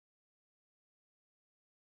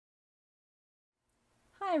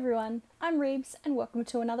Hi everyone, I'm Reebs and welcome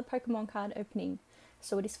to another Pokemon card opening.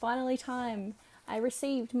 So it is finally time. I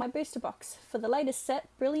received my booster box for the latest set,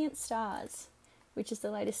 Brilliant Stars, which is the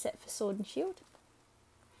latest set for Sword and Shield.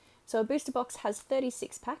 So a booster box has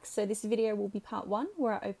 36 packs, so this video will be part 1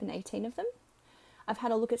 where I open 18 of them. I've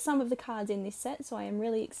had a look at some of the cards in this set, so I am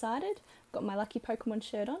really excited. Got my lucky Pokemon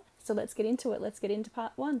shirt on, so let's get into it. Let's get into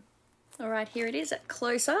part 1. Alright, here it is at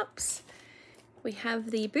close-ups. We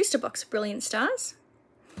have the booster box Brilliant Stars.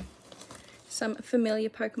 Some familiar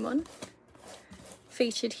Pokemon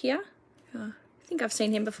featured here. I think I've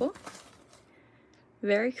seen him before.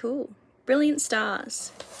 Very cool. Brilliant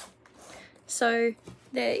Stars. So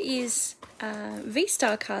there is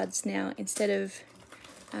V-Star cards now instead of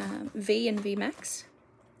V and V-Max.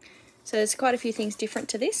 So there's quite a few things different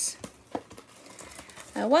to this.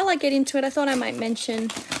 While I get into it, I thought I might mention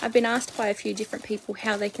I've been asked by a few different people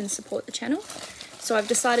how they can support the channel. So I've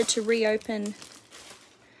decided to reopen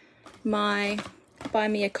my Buy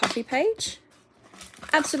Me a Coffee page.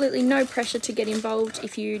 Absolutely no pressure to get involved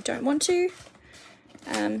if you don't want to.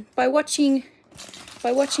 By watching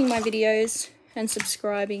my videos and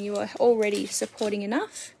subscribing, you are already supporting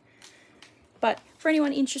enough. But for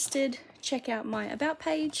anyone interested, check out my About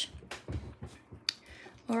page.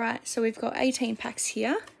 Alright, so we've got 18 packs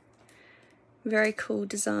here. Very cool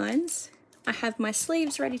designs. I have my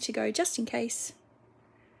sleeves ready to go just in case.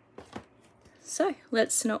 So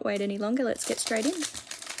let's not wait any longer, let's get straight in.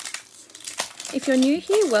 If you're new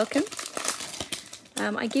here, welcome.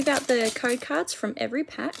 I give out the code cards from every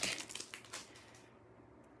pack.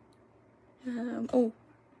 Oh,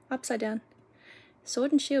 upside down.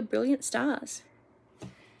 Sword and Shield Brilliant Stars.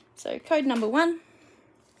 So code number 1.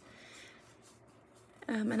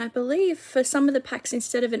 And I believe for some of the packs,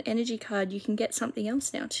 instead of an energy card, you can get something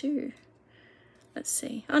else now too. Let's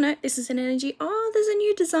see. Oh no, this is an energy. Oh, there's a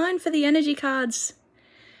new design for the energy cards.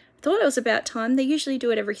 I thought it was about time. They usually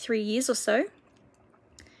do it every 3 years or so.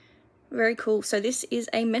 Very cool. So this is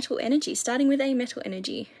a metal energy, starting with a metal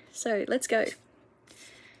energy. So let's go.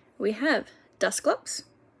 We have Dusclops,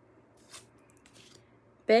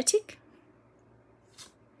 Beartic,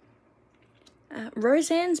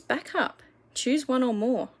 Roseanne's Backup. Choose one or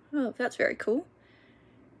more. Oh, that's very cool.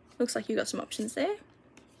 Looks like you got some options there.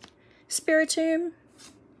 Spiritomb,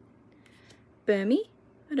 Burmy.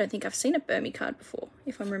 I don't think I've seen a Burmy card before,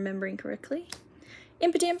 if I'm remembering correctly.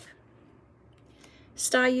 Impidimp,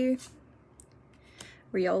 Staryu,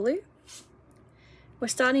 Riolu. We're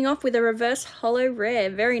starting off with a reverse holo rare.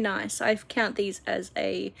 Very nice. I count these as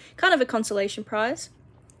a kind of a consolation prize,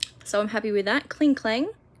 so I'm happy with that. Kling Klang.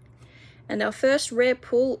 And our first rare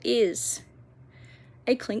pull is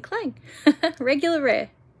a Kling Klang. Regular rare.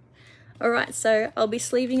 Alright, so I'll be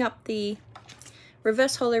sleeving up the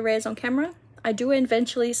reverse holo rares on camera. I do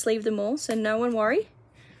eventually sleeve them all, so no one worry.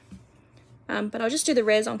 But I'll just do the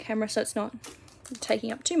rares on camera so it's not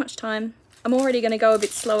taking up too much time. I'm already going to go a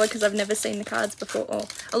bit slower because I've never seen the cards before, or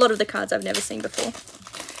a lot of the cards I've never seen before.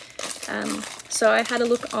 So I had a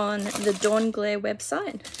look on the Dawn Glare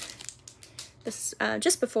website this,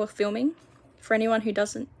 just before filming. For anyone who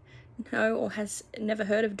doesn't know or has never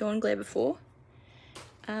heard of Dawn Glare before,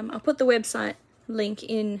 I'll put the website link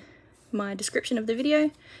in my description of the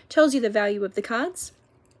video. Tells you the value of the cards.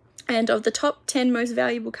 And of the top 10 most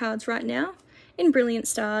valuable cards right now in Brilliant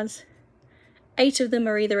Stars, 8 of them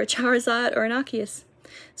are either a Charizard or an Arceus.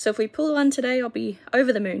 So if we pull one today, I'll be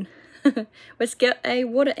over the moon. Let's get a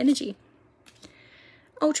Water Energy.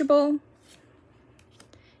 Ultra Ball,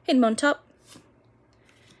 Hitmontop,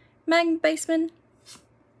 Magma Baseman,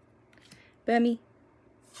 Burmy,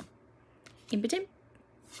 Impidimp,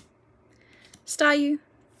 Staryu,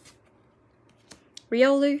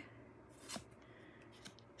 Riolu,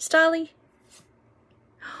 Starly.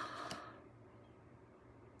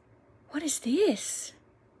 What is this?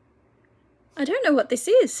 I don't know what this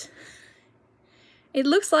is. It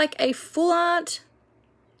looks like a full art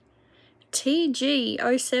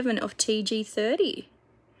TG07 of TG30.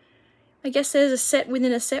 I guess there's a set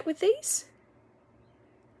within a set with these.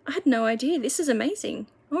 I had no idea. This is amazing.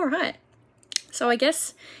 Alright. So I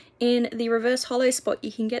guess in the reverse holo spot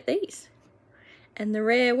you can get these. And the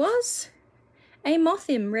rare was a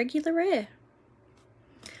Mothim regular rare.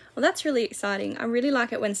 Well, that's really exciting. I really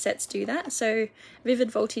like it when sets do that. So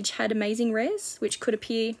Vivid Voltage had amazing rares which could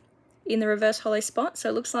appear in the reverse holo spot. So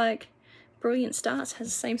it looks like Brilliant Stars has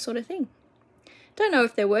the same sort of thing. Don't know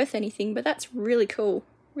if they're worth anything, but that's really cool.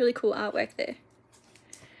 Really cool artwork there.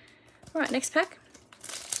 Alright, next pack.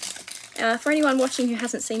 For anyone watching who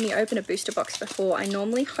hasn't seen me open a booster box before, I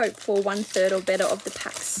normally hope for 1/3 or better of the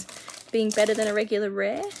packs being better than a regular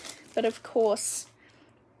rare, but of course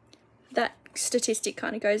that statistic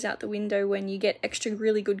kind of goes out the window when you get extra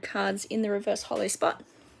really good cards in the reverse holo spot,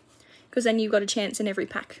 because then you've got a chance in every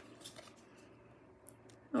pack.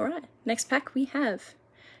 Alright, next pack we have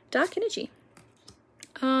Dark Energy.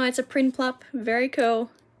 Oh, it's a Prinplup, very cool.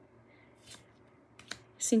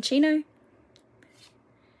 Cinccino.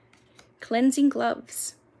 Cleansing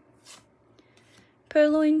Gloves.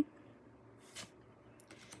 Purloin.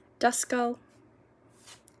 Duskull.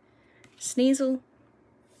 Sneasel.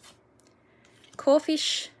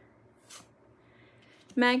 Corphish.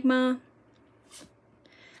 Magmar.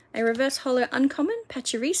 A reverse holo uncommon,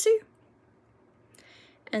 Pachirisu.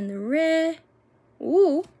 And the rare,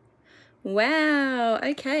 ooh, wow,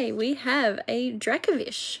 okay, we have a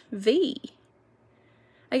Dracovish V.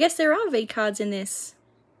 I guess there are V cards in this.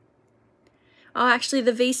 Oh, actually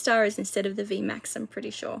the V Star is instead of the V Max, I'm pretty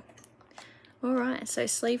sure. Alright, so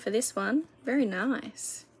sleeve for this one, very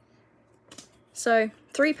nice. So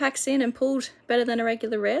 3 packs in and pulled better than a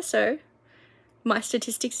regular rare, so my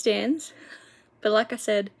statistic stands. But like I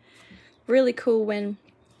said, really cool when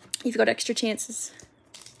you've got extra chances.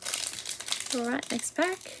 Alright, next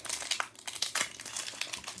pack.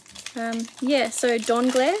 Yeah, so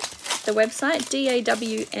Dawnglare, the website,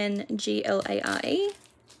 DAWNGLARE.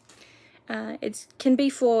 It can be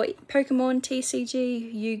for Pokemon,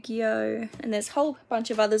 TCG, Yu-Gi-Oh! And there's a whole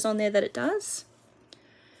bunch of others on there that it does.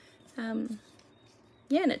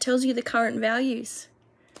 Yeah, and it tells you the current values,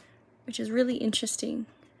 which is really interesting.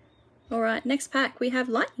 Alright, next pack we have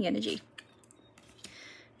Lightning Energy.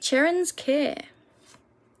 Cheren's Care.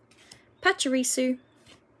 Pachirisu,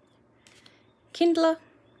 Kindler,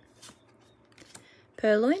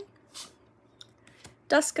 Purloin,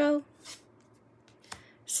 Duskull,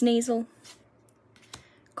 Sneasel,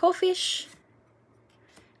 Corphish,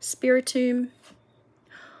 Spiritomb.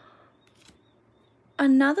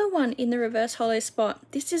 Another one in the reverse holo spot.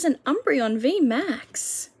 This is an Umbreon V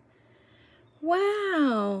Max.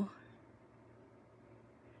 Wow.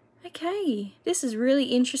 Okay, this is really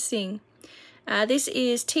interesting. This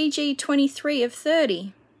is TG 23 of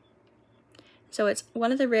 30. So it's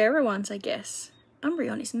one of the rarer ones, I guess.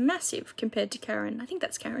 Umbreon is massive compared to Karen. I think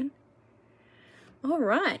that's Karen.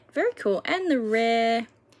 Alright, very cool. And the rare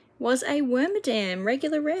was a Wormadam,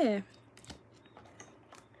 regular rare.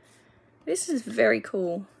 This is very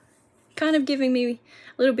cool. Kind of giving me a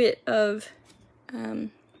little bit of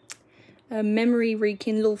a memory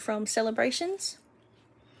rekindle from Celebrations,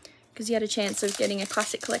 because you had a chance of getting a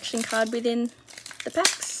classic collection card within the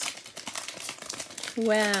packs.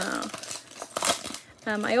 Wow.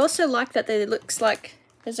 I also like that it looks like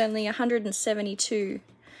there's only 172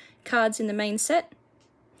 cards in the main set.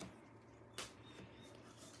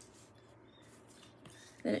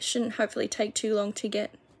 Then it shouldn't hopefully take too long to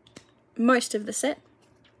get most of the set.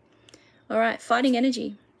 Alright, Fighting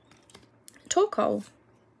Energy. Torkoal.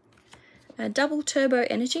 Double Turbo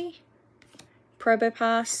Energy.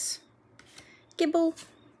 Probopass. Gibble.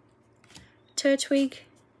 Turtwig.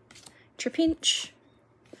 Trapinch.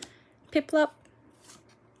 Piplup.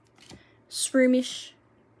 Shroomish.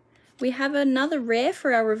 We have another rare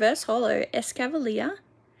for our reverse holo, Escavalier.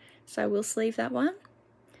 So we'll sleeve that one.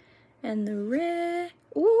 And the rare,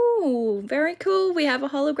 ooh, very cool. We have a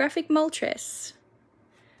holographic Moltres.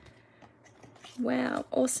 Wow,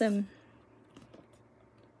 awesome.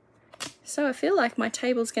 So I feel like my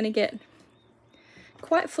table's going to get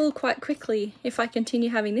quite full quite quickly if I continue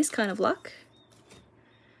having this kind of luck.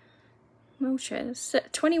 Moltres,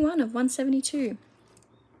 21 of 172.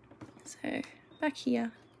 So back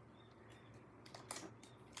here.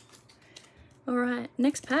 Alright,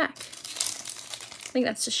 next pack. I think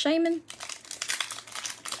that's a Shaman.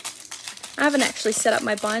 I haven't actually set up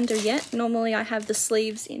my binder yet. Normally I have the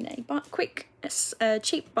sleeves in a quick,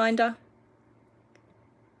 cheap binder.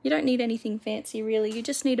 You don't need anything fancy really. You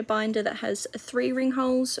just need a binder that has 3 ring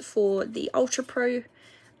holes for the Ultra Pro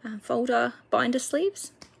folder binder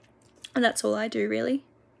sleeves. And that's all I do really.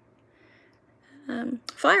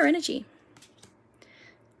 Fire Energy.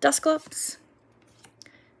 Dusclops.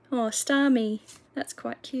 Oh, Starmie. That's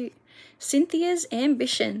quite cute. Cynthia's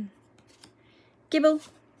Ambition. Gibble.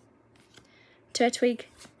 Turtwig.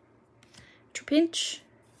 Trapinch.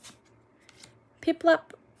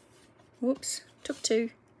 Piplup. Whoops, took 2.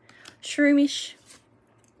 Shroomish.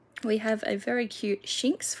 We have a very cute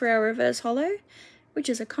Shinx for our reverse holo, which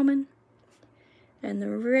is a common. And the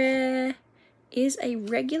rare is a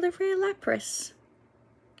regular rare Lapras.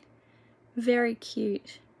 Very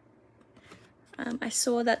cute. I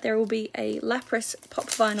saw that there will be a Lapras pop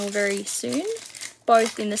vinyl very soon,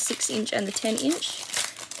 both in the 6-inch and the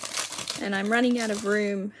 10-inch. And I'm running out of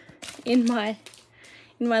room in my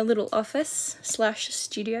little office /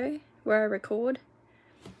 studio where I record.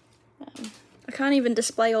 I can't even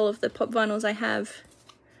display all of the pop vinyls I have,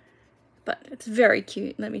 but it's very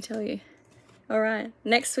cute, let me tell you. Alright,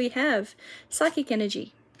 next we have Psychic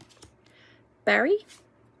Energy, Barry,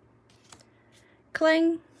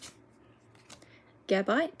 Clang,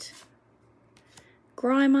 Gabite,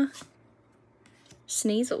 Grimer,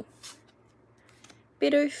 Sneasel,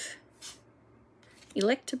 Bidoof,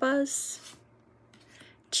 Electabuzz,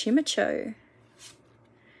 Chimicho.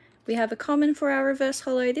 We have a common for our reverse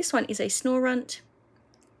holo. This one is a Snorunt.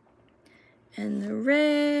 And the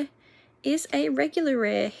rare is a regular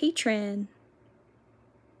rare Heatran.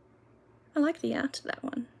 I like the art of that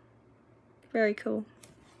one. Very cool.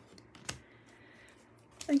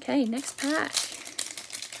 Okay, next pack.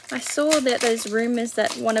 I saw that there's rumours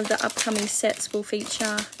that one of the upcoming sets will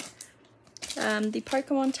feature the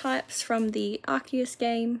Pokemon types from the Arceus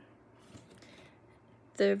game.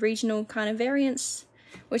 The regional kind of variants,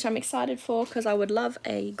 which I'm excited for because I would love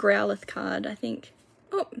a Growlithe card, I think.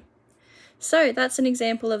 Oh, so that's an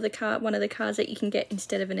example of the card, one of the cards that you can get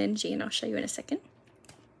instead of an energy, and I'll show you in a second.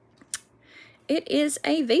 It is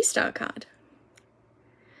a V-Star card.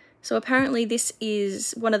 So apparently this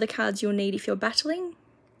is one of the cards you'll need if you're battling.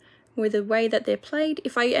 With the way that they're played,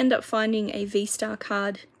 if I end up finding a V-Star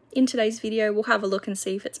card in today's video, we'll have a look and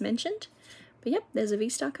see if it's mentioned. But yep, there's a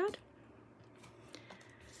V-Star card.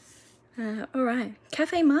 Alright,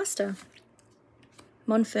 Cafe Master,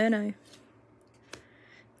 Monferno,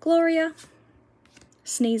 Gloria,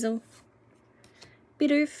 Sneasel,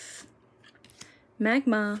 Bidoof,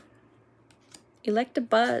 Magmar,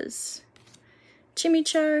 Electabuzz,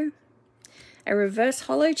 Chimicho, a reverse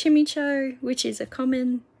holo Chimicho, which is a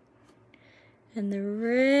common, and the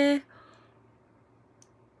rare.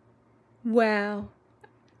 Wow.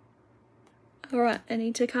 Alright, I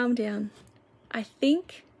need to calm down. I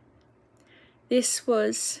think this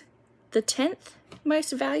was the 10th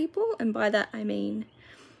most valuable, and by that I mean,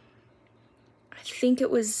 I think it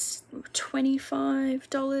was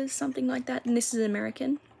 $25, something like that, and this is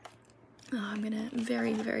American. Oh, I'm gonna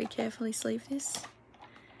very, very carefully sleeve this.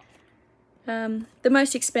 The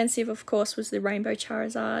most expensive, of course, was the Rainbow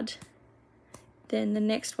Charizard. Then the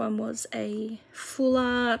next one was a full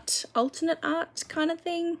art, alternate art kind of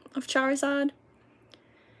thing of Charizard.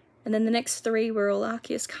 And then the next three were all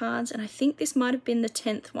Arceus cards, and I think this might have been the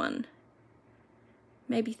 10th one.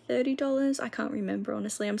 Maybe $30? I can't remember,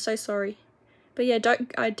 honestly. I'm so sorry. But yeah,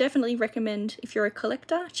 I definitely recommend, if you're a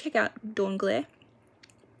collector, check out Dawn Glare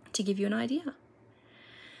to give you an idea.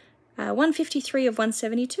 153 of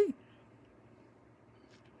 172.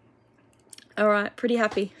 Alright, pretty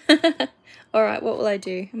happy. Alright, what will I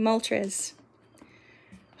do? Moltres.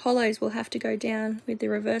 Holos will have to go down with the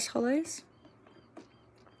reverse holos.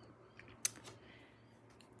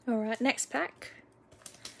 Alright, next pack.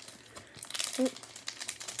 Ooh.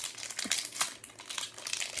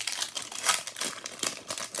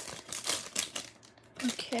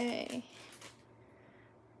 Okay.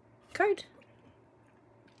 Code.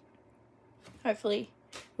 Hopefully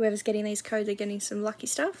whoever's getting these codes are getting some lucky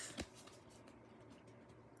stuff.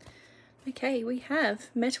 Okay, we have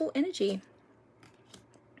Metal Energy,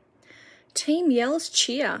 Team Yell's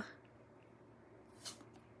Cheer,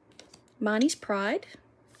 Marnie's Pride,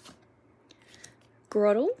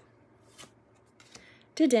 Groddle,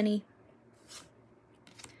 Dedenne,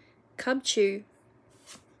 Cubchoo,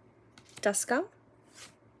 Duskull,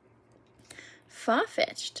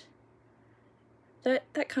 Farfetch'd.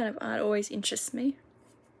 That kind of art always interests me.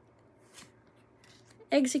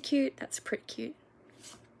 Execute, that's pretty cute.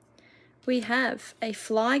 We have a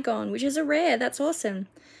Flygon, which is a rare, that's awesome,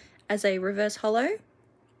 as a reverse holo.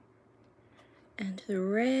 And the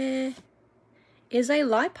rare is a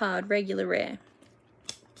Lipard, regular rare.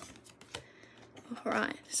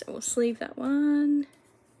 Alright, so we'll sleeve that one.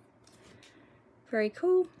 Very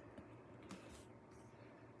cool.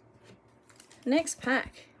 Next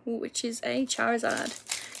pack, which is a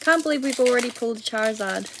Charizard. Can't believe we've already pulled a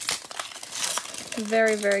Charizard.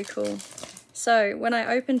 Very, very cool. So, when I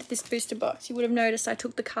opened this booster box, you would have noticed I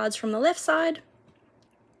took the cards from the left side.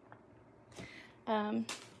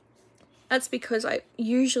 That's because I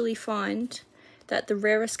usually find that the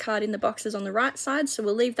rarest card in the box is on the right side, so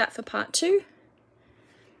we'll leave that for part 2.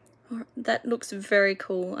 That looks very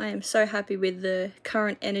cool. I am so happy with the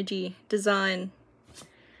current energy design.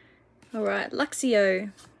 Alright,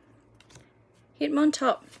 Luxio,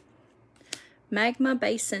 Hitmontop, Magma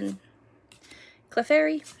Basin,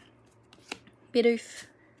 Clefairy, Bidoof,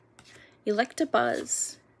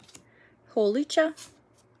 Electabuzz, Hawlucha,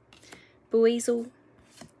 Buizel.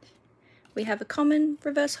 We have a common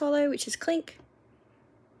reverse holo, which is Clink,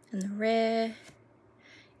 and the rare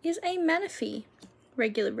is a Manaphy,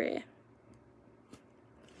 regular rare.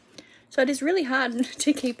 So it is really hard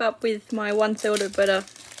to keep up with my 1/3 or better,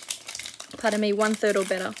 pardon me, 1/3 or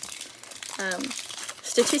better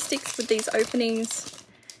statistics with these openings,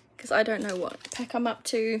 because I don't know what pack I'm up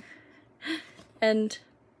to, and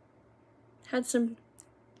had some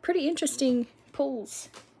pretty interesting pulls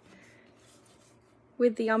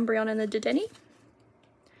with the Umbreon and the Dedenne.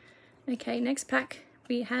 Okay, next pack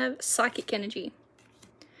we have Psychic Energy,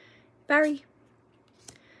 Barry,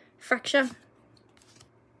 Fracture,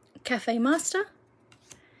 Cafe Master,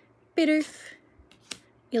 Bidoof,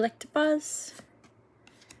 Electabuzz,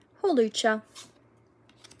 Hawlucha,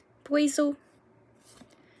 Weasel,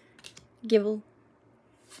 Gible.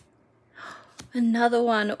 Another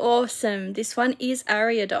one, awesome. This one is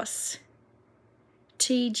Ariados,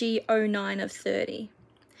 TG09 of 30.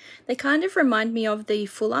 They kind of remind me of the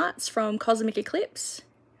full arts from Cosmic Eclipse,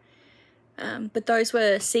 but those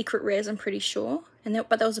were secret rares, I'm pretty sure.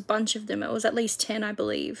 But there was a bunch of them. It was at least 10, I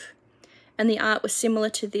believe. And the art was similar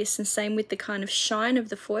to this, and same with the kind of shine of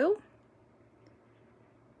the foil.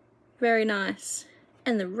 Very nice.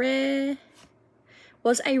 And the rare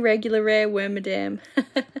was a regular rare Wormadam.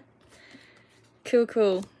 Cool,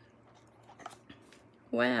 cool.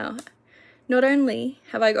 Wow. Not only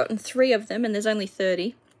have I gotten 3 of them, and there's only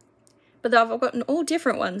 30, but I've gotten all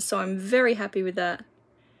different ones, so I'm very happy with that.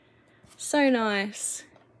 So nice.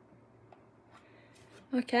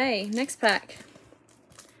 Okay, next pack,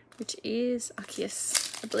 which is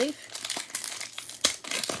Arceus, I believe.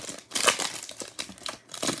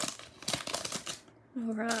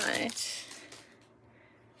 Alright.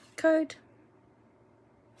 Code.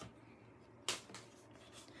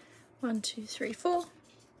 1, 2, 3, 4.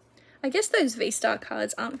 I guess those V-Star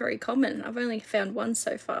cards aren't very common. I've only found one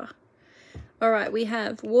so far. Alright, we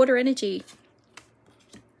have Water Energy,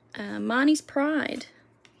 Marnie's Pride,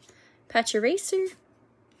 Pachirisu,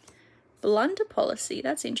 Blunder Policy.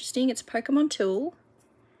 That's interesting. It's a Pokemon tool.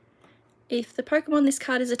 If the Pokemon this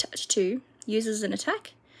card is attached to uses an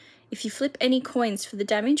attack, if you flip any coins for the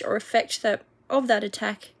damage or effect of that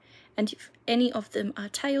attack, and if any of them are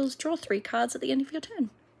tails, draw 3 cards at the end of your turn.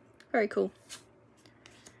 Very cool.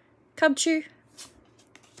 Cubchoo,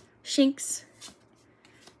 Shinx,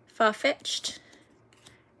 Farfetch'd,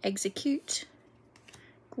 Execute,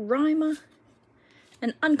 Grimer,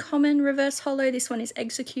 an uncommon reverse holo. This one is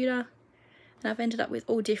Executor, and I've ended up with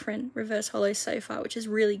all different reverse holos so far, which is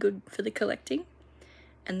really good for the collecting.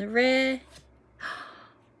 And the rare,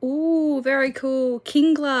 ooh, very cool,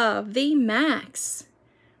 Kingler V Max.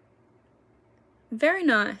 Very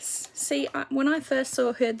nice. See, when I first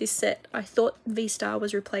heard this set, I thought V-Star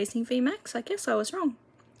was replacing V-Max. I guess I was wrong,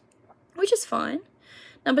 which is fine.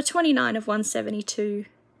 Number 29 of 172.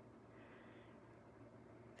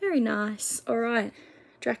 Very nice. All right,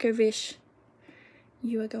 Dracovish,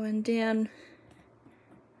 you are going down,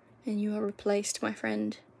 and you are replaced, my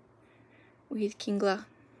friend, with Kingler.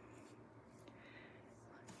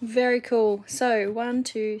 Very cool. So 1,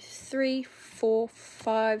 2, 3, 4,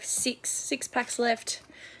 5, 6. 6 packs left.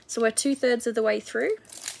 So we're 2/3 of the way through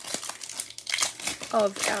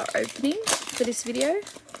of our opening for this video.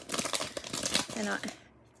 And I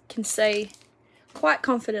can say quite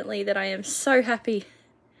confidently that I am so happy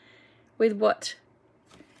with what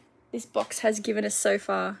this box has given us so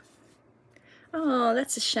far. Oh,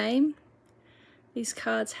 that's a shame. These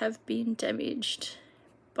cards have been damaged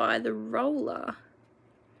by the roller.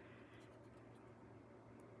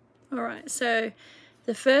 Alright, so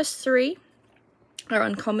the first 3 are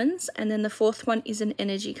uncommons, and then the 4th one is an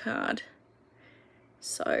energy card.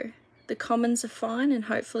 So the commons are fine, and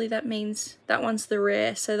hopefully that means that one's the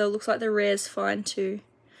rare, so that looks like the rare's fine too.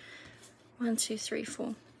 1, 2, 3,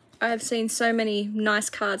 4. I have seen so many nice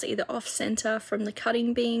cards either off center from the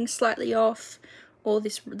cutting being slightly off, or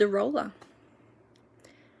the roller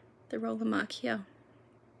mark here.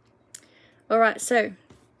 Alright, so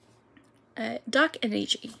Dark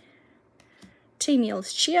Energy, Team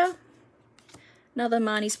Yellow's Cheer, another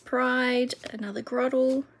Marnie's Pride, another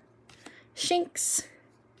Groddle, Shinx,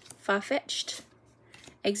 Farfetch'd,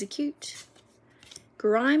 Execute,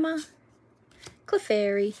 Grimer,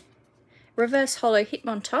 Clefairy, reverse holo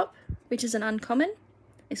Hitmontop, which is an uncommon.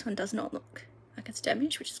 This one does not look like it's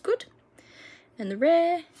damaged, which is good. And the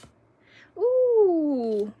rare,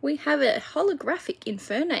 ooh, we have a holographic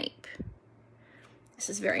Infernape. This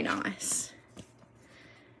is very nice.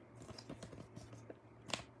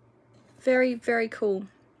 Very, very cool.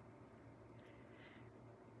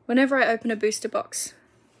 Whenever I open a booster box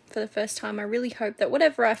for the first time, I really hope that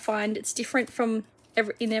whatever I find, it's different from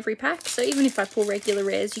in every pack. So even if I pull regular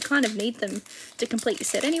rares, you kind of need them to complete your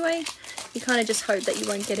set anyway. You kind of just hope that you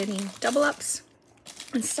won't get any double ups.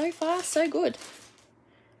 And so far, so good.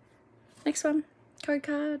 Next one, code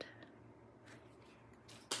card.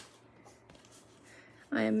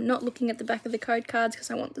 I am not looking at the back of the code cards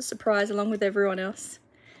because I want the surprise along with everyone else.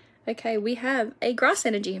 Okay, we have a Grass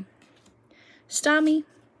Energy, Starmie,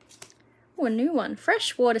 oh, a new one,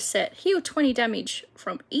 Freshwater set, heal 20 damage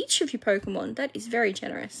from each of your Pokemon. That is very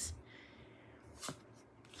generous.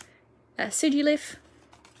 Sidulif,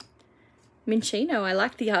 Minchino, I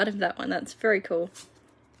like the art of that one, that's very cool.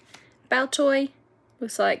 Baltoy,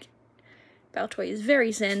 looks like Baltoy is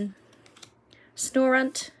very zen.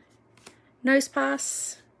 Snorunt,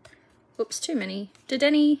 Nosepass, oops, too many,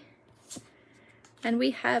 Dedenne, and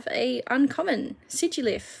we have a uncommon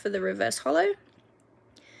Sigilif for the reverse holo,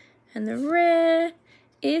 and the rare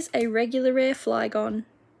is a regular rare Flygon.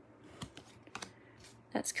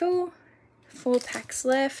 That's cool. 4 packs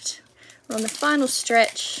left. We're on the final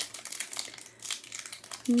stretch.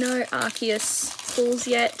 No Arceus pulls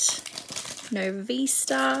yet. No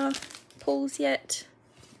V-Star pulls yet.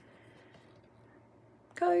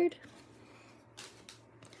 Code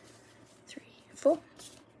 3, 4.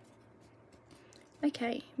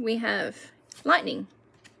 Okay, we have Lightning,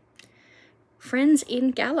 Friends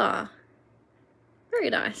in Galar.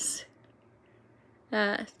 Very nice.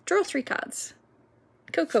 Draw 3 cards.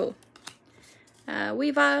 Cool, cool.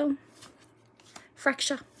 Weavile,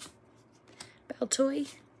 Fracture,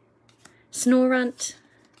 Baltoy, Snorunt,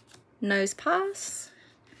 Nosepass,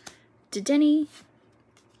 Dedenne,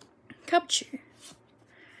 Cubchoo.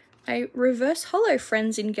 A reverse holo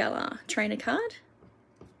Friends in Galar trainer card.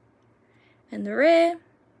 And the rare,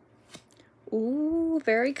 ooh,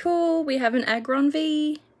 very cool. We have an Aggron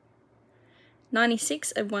V,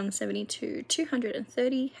 96 of 172,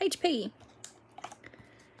 230 HP.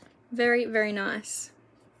 Very, very nice.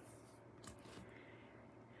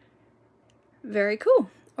 Very cool.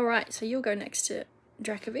 Alright, so you'll go next to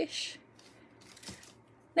Dracovish.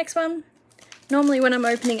 Next one. Normally when I'm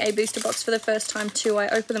opening a booster box for the first time too, I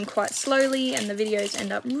open them quite slowly and the videos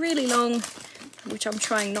end up really long, which I'm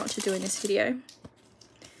trying not to do in this video.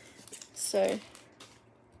 So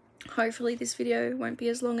hopefully this video won't be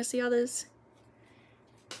as long as the others.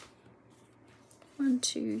 1,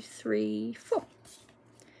 2, 3, 4.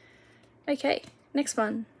 Okay, next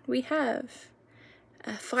one. We have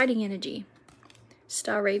Fighting Energy,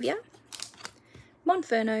 Staravia,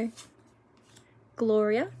 Monferno,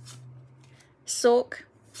 Gloria, Sork,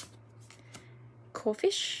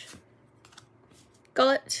 Corfish,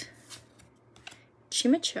 Golett,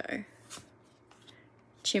 Chimicho,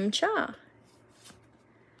 Chimchar.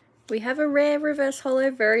 We have a rare reverse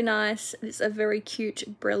holo, very nice. It's a very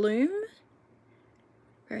cute Breloom.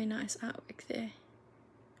 Very nice artwork there.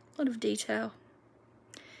 A lot of detail.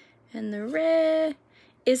 And the rare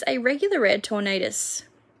is a regular rare Tornadus.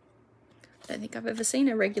 I don't think I've ever seen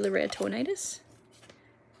a regular rare Tornadus.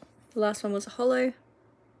 The last one was a holo.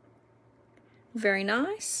 Very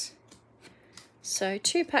nice. So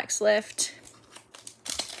 2 packs left.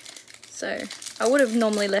 So I would have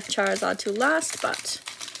normally left Charizard till last, but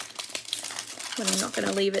I'm not going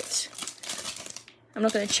to leave it. I'm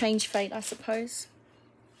not going to change fate, I suppose.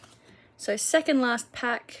 So second last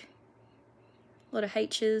pack. A lot of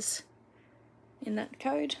H's in that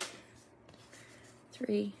code.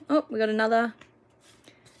 3. Oh, we got another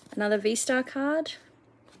V-Star card.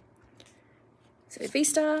 So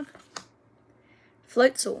V-Star,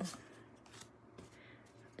 Floatzel,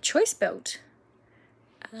 Choice Belt.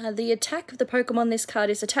 The attack of the Pokemon this card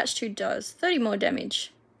is attached to does 30 more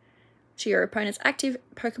damage to your opponent's active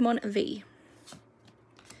Pokemon V.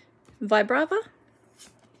 Vibrava,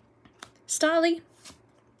 Starly,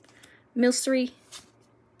 Milcery,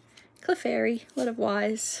 Clefairy, a lot of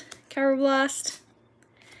Ys, Carablast,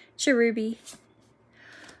 Cherubi,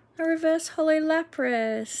 a reverse holo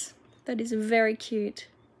Lapras. That is very cute.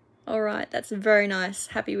 Alright, that's very nice.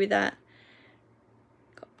 Happy with that.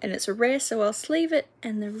 And it's a rare, so I'll sleeve it.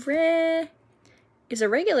 And the rare is a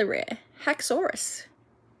regular rare, Haxorus.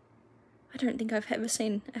 I don't think I've ever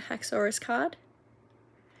seen a Haxorus card.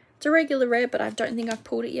 It's a regular rare, but I don't think I've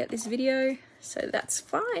pulled it yet this video, so that's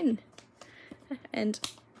fine. And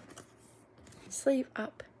sleeve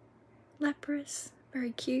up Lapras,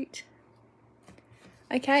 very cute.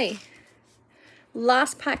 Okay,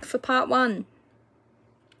 last pack for part 1.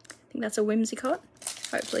 I think that's a Whimsicott.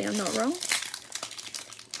 Hopefully I'm not wrong.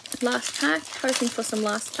 Last pack, hoping for some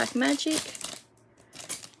last pack magic.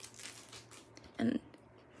 And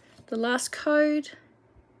the last code.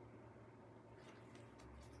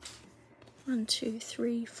 1, 2,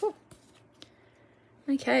 3, 4.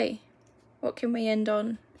 Okay, what can we end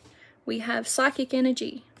on? We have Psychic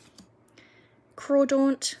Energy,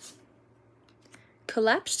 Crawdaunt,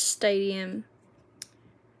 Collapsed Stadium.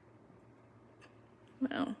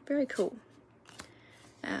 Wow, very cool.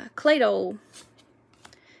 Claydol,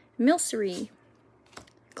 Milcery,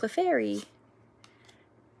 Clefairy,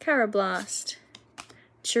 Carablast,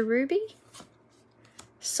 Cherubi,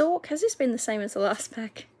 Sork. Has this been the same as the last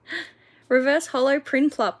pack? Reverse Holo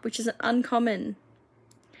Prinplup, which is an uncommon.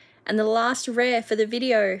 And the last rare for the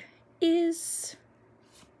video is...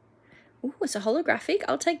 Ooh, it's a holographic.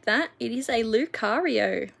 I'll take that. It is a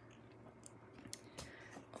Lucario.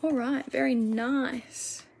 Alright, very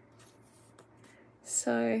nice.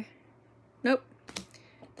 So, nope.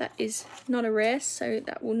 That is not a rare, so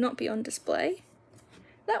that will not be on display.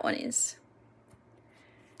 That one is.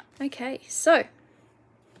 Okay, so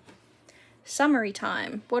summary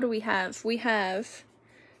time. What do we have? We have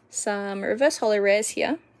some reverse holo rares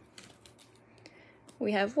here.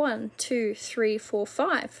 We have 1, 2, 3, 4,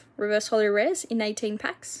 5 reverse holo rares in 18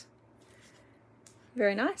 packs.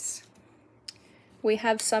 Very nice. We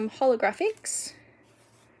have some holographics.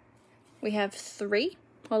 We have 3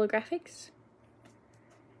 holographics.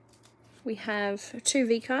 We have 2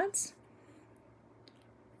 V cards.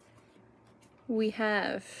 We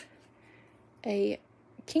have a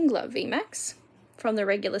Kingler VMAX from the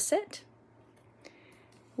regular set.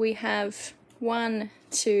 We have 1,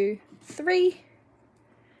 2, 3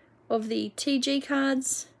 of the TG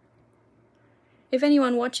cards. If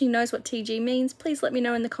anyone watching knows what TG means, please let me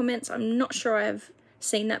know in the comments. I'm not sure I have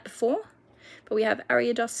seen that before. But we have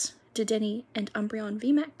Ariados, Dedenne, and Umbreon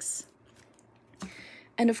VMAX.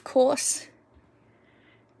 And of course,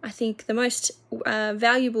 I think the most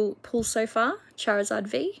valuable pull so far, Charizard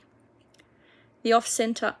V. The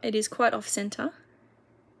off-center, it is quite off-center,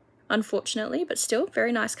 unfortunately, but still,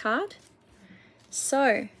 very nice card.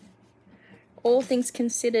 So, all things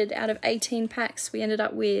considered, out of 18 packs, we ended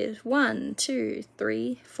up with 1, 2,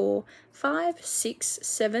 3, 4, 5, 6,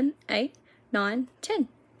 7, 8, 9, 10.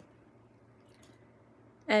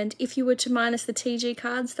 And if you were to minus the TG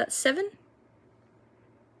cards, that's 7,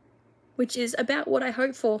 which is about what I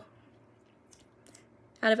hope for.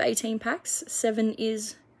 Out of 18 packs, 7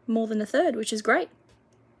 is more than a third, which is great.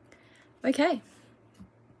 Okay.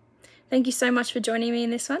 Thank you so much for joining me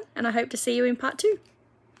in this one, and I hope to see you in part 2.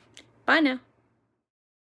 Bye now.